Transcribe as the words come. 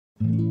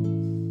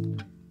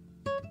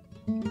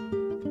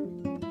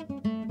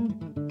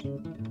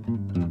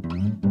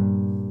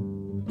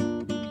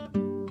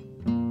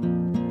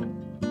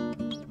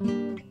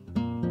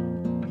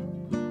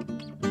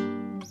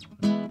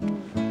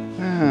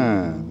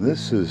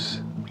This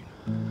is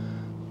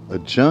a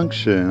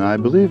junction. I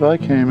believe I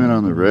came in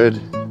on the red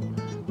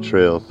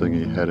trail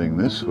thingy heading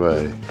this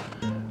way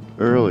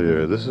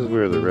earlier. This is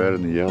where the red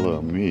and the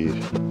yellow meet.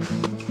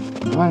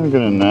 I'm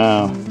gonna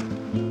now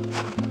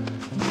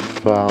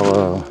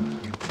follow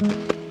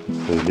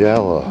the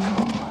yellow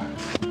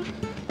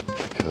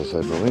because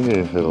I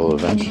believe it'll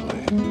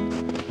eventually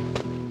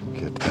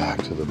get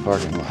back to the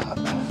parking lot.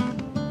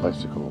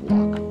 Bicycle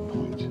walk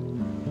point.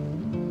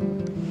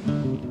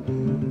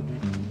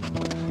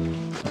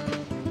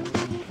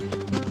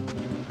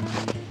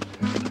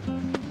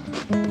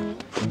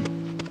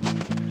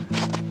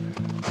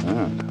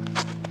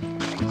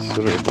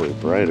 Considerably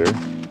brighter.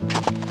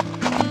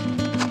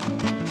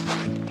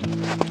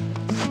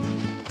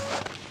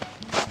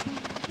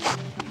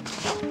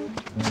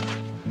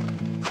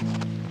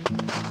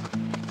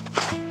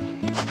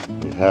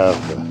 We have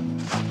the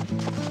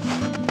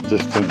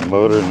distant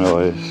motor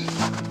noise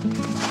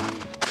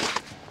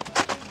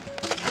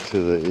to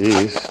the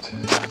east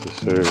to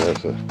serve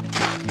as a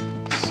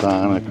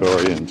sonic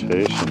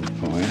orientation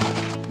point.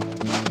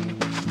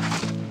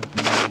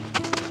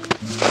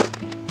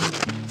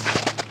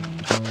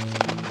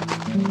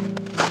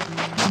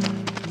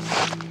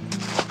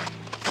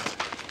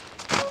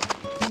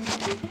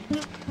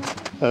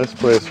 This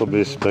place will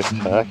be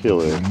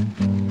spectacular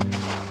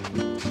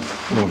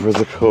over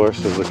the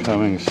course of the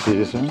coming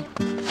season.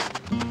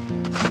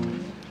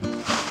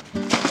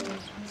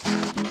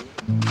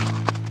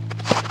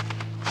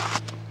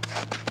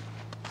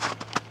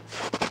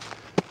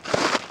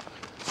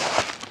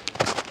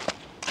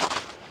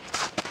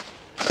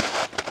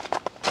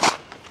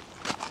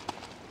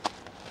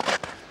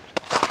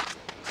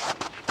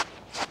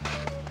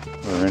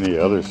 Or any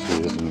other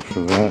season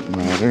for that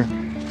matter.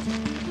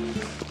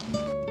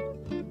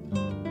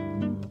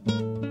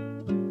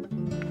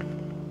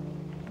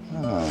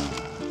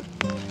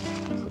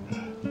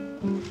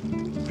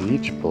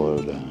 Beach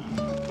blowdown.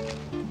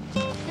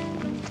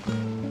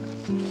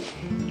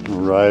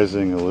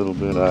 Rising a little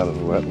bit out of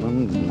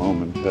wetland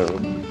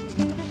momentarily.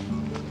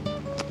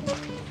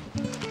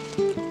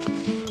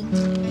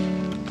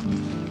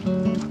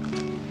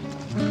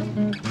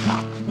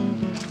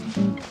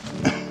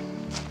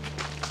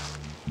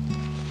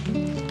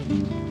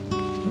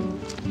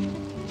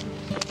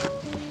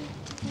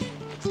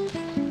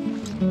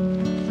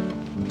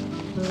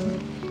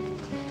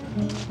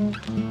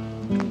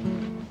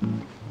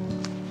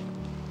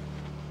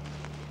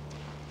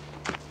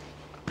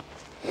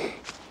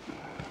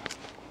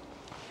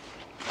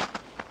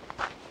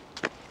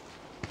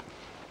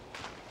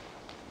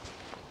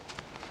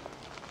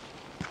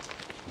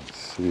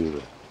 See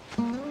the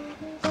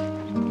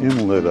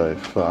inlet I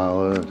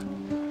followed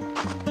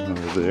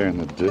over there in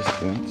the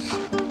distance.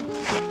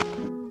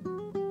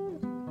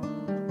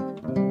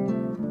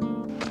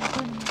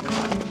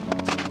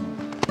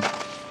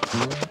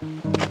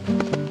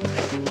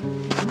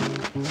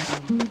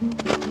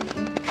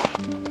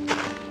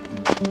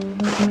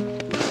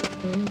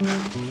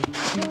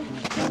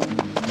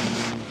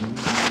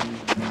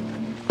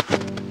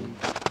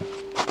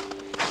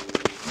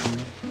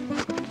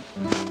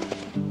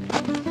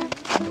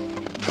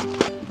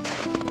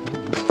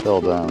 Fell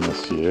down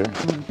this year,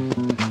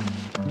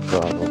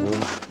 probably.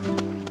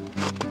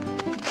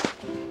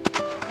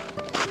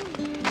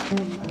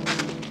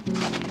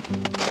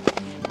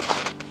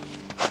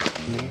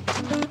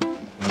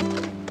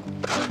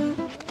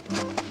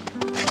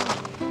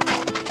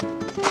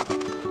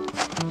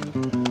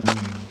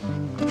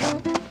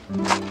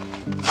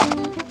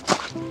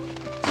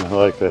 I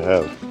like to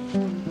have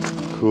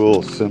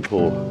cool,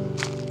 simple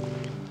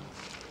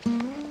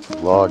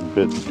log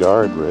bit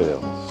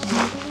guardrails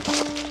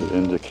to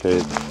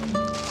indicate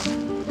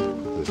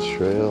the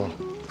trail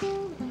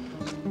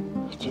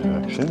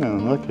direction.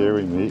 And look, here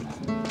we meet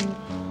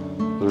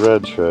the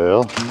red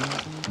trail.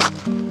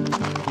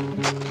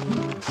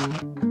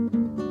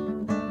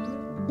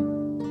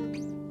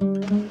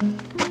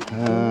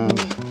 And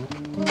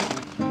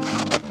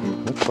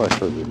looks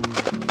like we'll be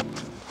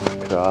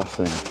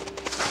crossing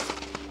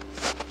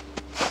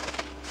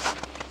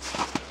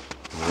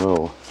a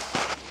little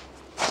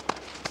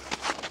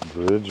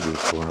bridge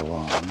before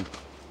long.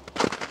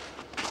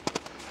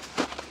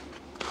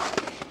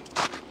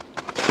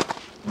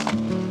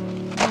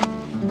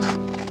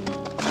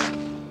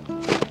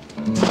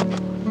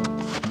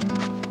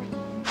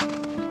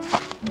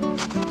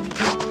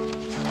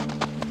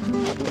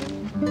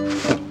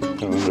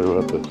 I wonder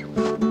what the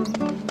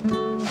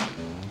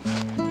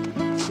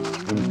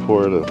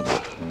import of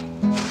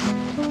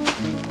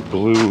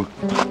blue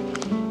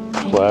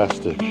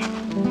plastic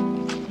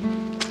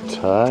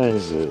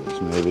ties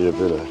is. Maybe a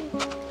bit of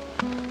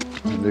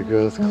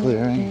undergrowth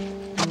clearing.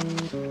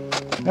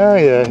 Oh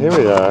yeah, here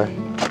we are.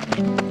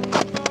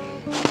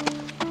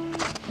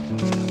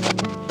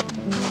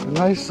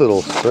 Nice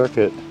little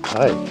circuit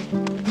hike.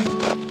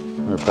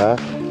 We're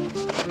back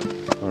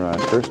where I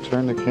first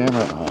turned the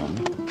camera on.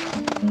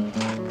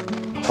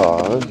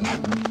 Pause.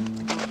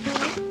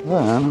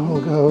 Then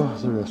we'll go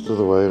the rest of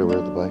the way to where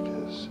the bike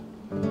is.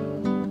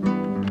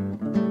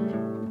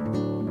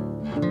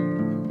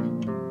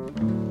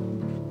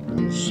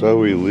 And so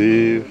we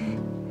leave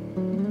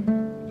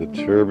the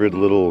turbid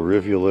little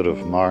rivulet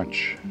of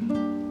March.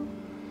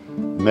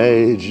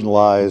 May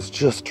lies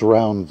just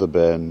round the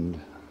bend,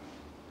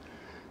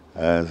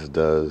 as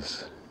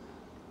does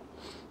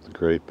the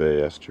Great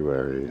Bay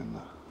Estuary and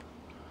the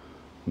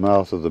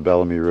mouth of the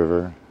Bellamy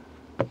River.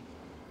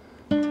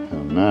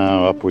 And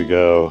now up we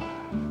go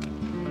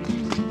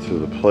to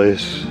the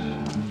place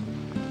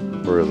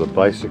where the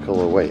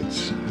bicycle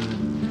awaits.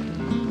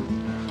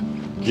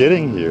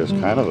 Getting here is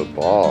kind of a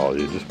ball.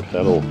 You just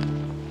pedal.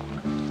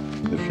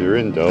 If you're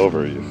in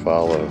Dover, you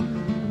follow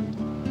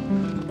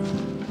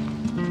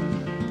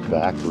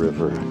Back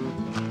River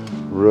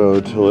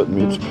Road till it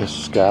meets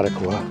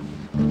Piscataqua,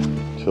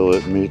 till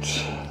it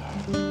meets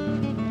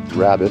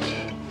Rabbit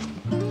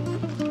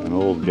and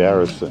Old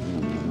Garrison,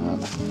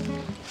 and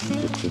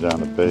that gets you down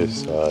to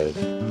Bayside,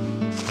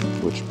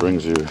 which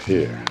brings you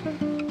here.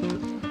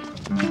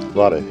 A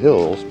lot of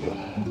hills, but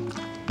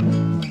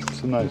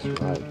it's a nice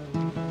ride.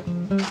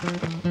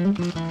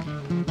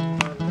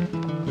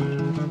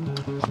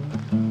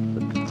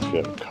 If you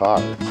have a car,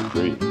 it's a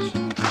breeze.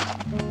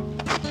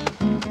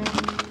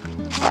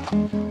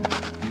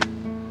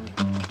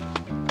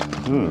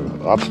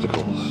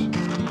 Obstacles.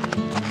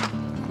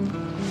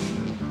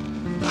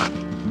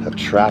 Have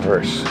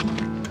traverse.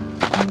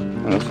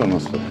 Oh, this one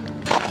must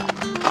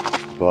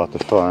have bought the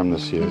farm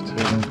this year too.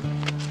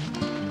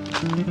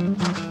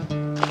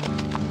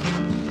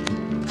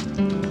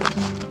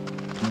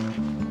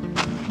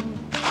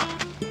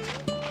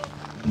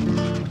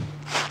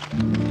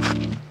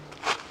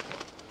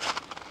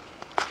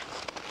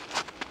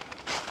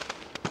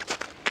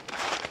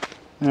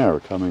 Yeah, we're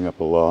coming up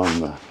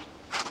along the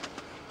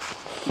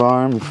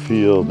farm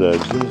field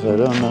edges. I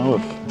don't know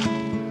if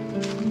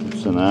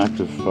it's an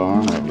active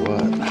farm or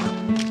what.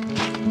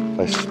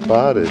 I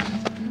spotted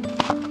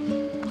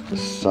a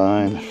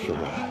sign for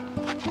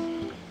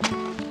a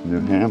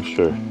New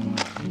Hampshire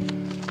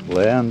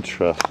land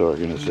trust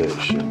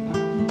organization,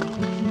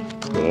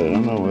 but I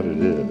don't know what it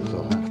is.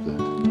 I'll have to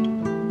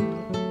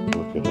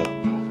look it up.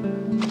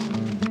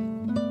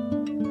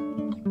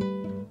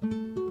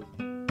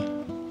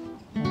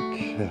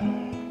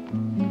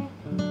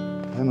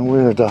 And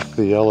where doth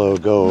the yellow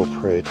go,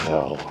 pray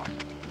tell?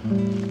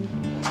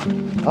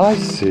 I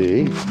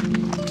see.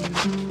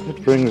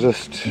 It brings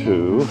us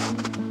to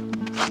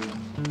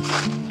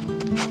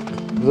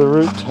the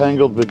Root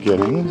Tangled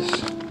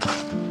Beginnings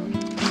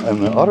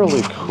and the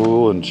utterly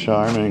cool and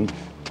charming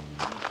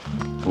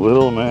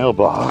little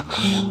mailbox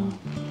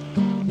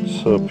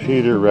so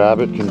Peter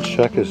Rabbit can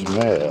check his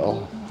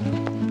mail.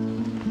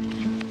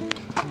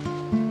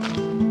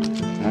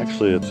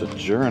 Actually, it's a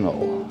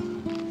journal.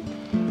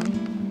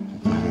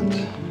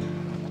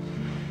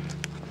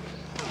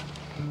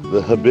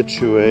 The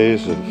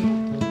habitués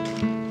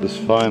of this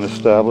fine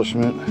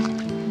establishment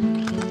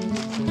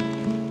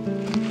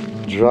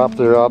drop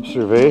their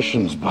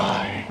observations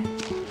by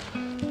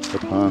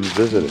upon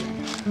visiting.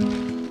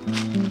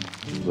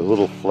 The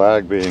little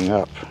flag being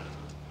up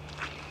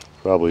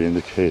probably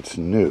indicates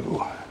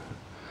new.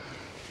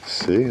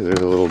 See,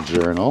 there's a little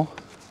journal.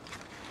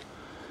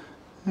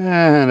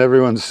 And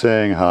everyone's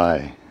saying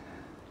hi.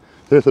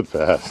 They're the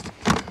best.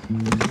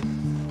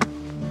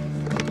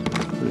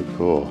 Pretty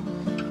cool.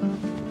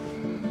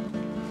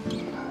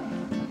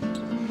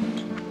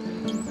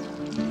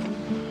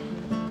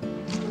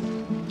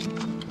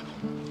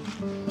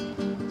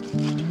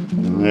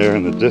 There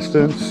in the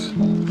distance,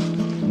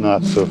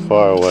 not so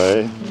far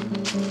away,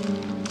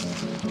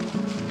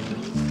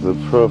 the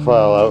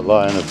profile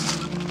outline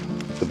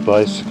of the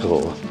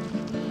bicycle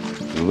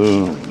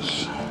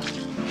looms,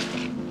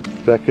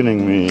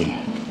 beckoning me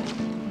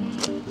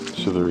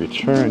to the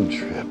return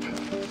trip.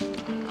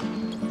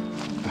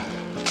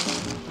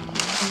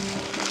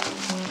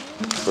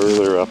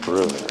 Further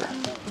upriver.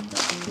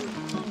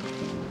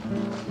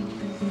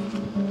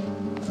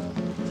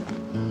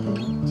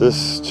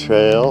 This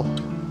trail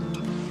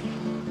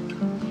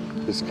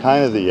is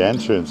kind of the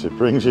entrance. It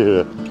brings you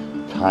to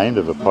kind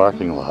of a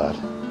parking lot,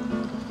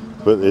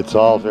 but it's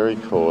all very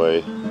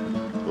coy,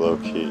 low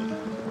key.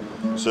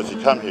 So if you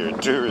come here,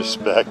 do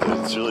respect it.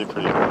 It's really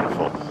pretty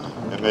wonderful,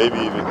 and maybe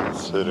even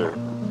consider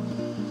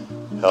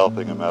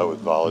helping them out with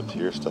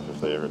volunteer stuff if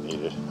they ever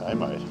need it. I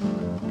might.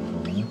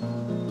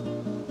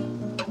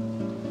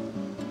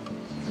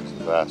 There's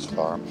vast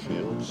farm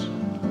fields.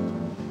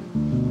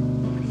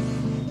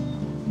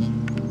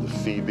 The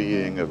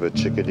phoebeing of a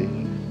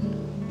chickadee.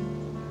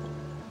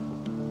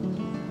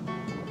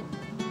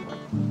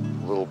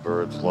 Little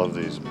birds love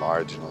these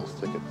marginal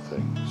thicket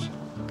things.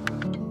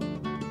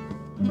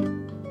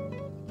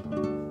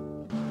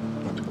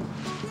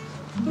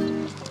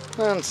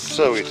 And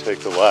so we take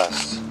the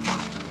last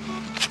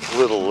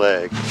little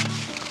leg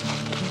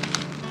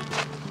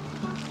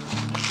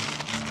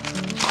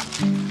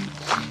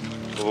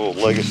little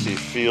legacy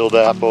field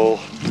apple.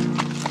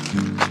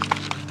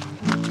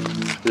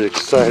 The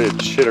excited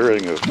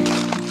chittering of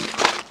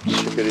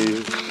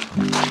chickadees.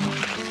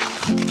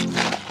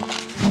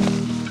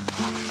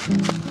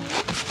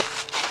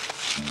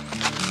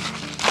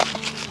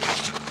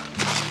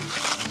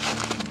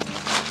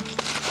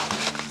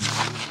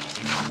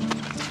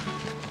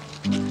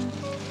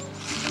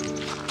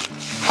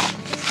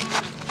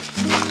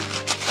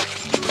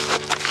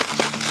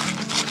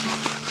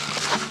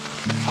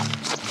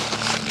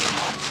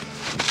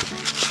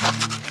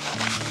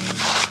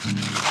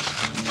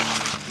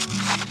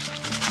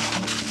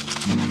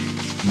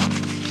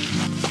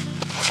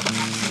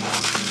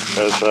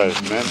 As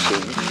I've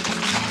mentioned,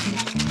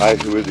 I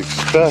would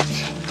expect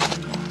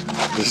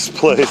this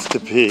place to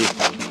be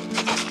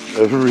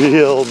a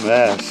real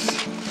mess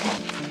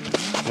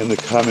in the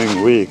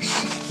coming weeks,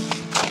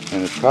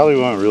 and it probably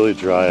won't really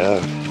dry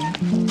out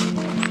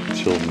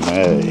until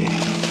May,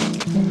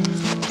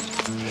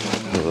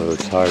 although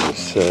it's hard to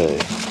say.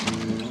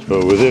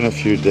 But within a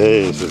few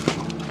days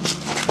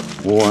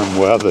of warm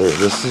weather,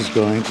 this is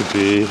going to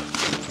be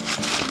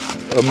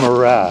a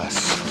morass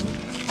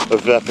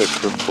of epic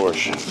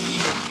proportions.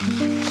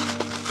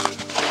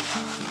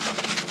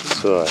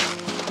 So I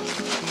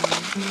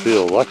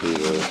feel lucky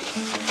to have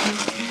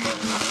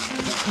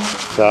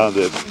found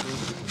it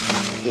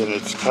in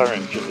its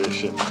current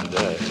condition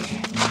today.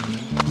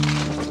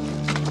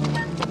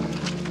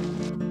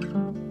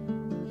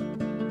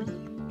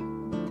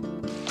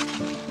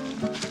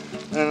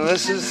 And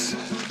this is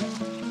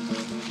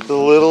the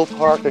little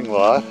parking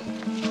lot .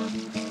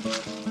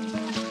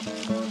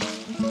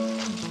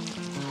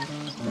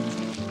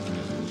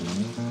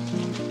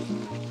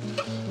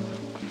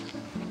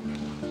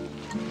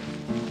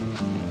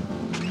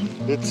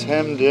 It's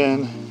hemmed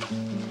in,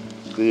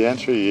 the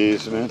entry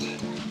easement,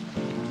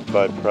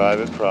 by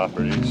private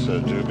property,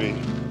 so do be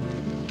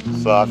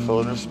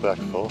thoughtful and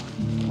respectful.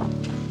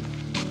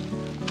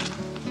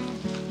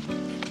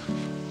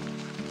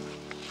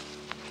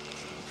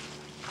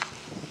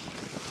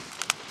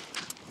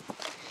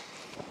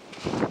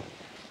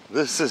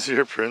 This is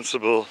your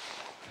principal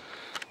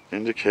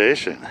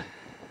indication.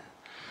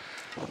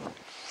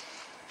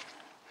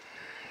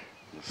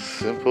 A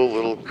simple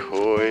little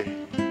koi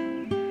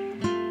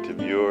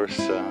demure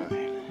sign.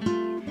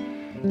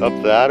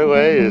 Up that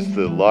way is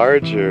the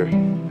larger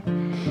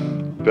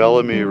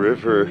Bellamy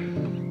River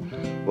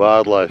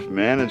Wildlife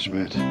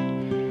Management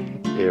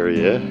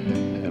area,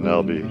 and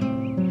I'll be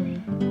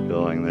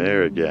going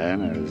there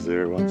again. I was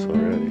there once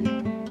already.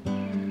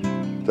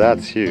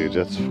 That's huge.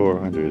 That's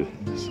 400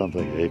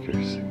 something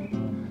acres.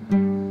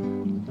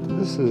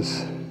 This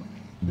is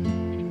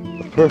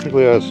a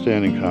perfectly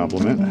outstanding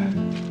compliment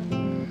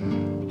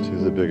to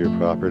the bigger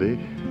property.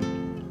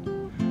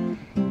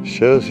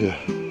 Shows you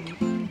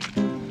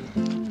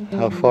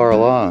how far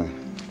along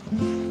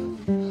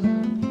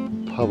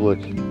public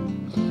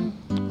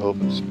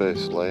open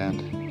space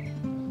land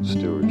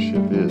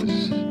stewardship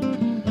is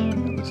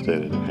in the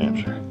state of New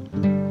Hampshire.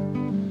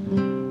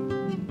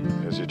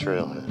 Here's your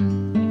trailhead.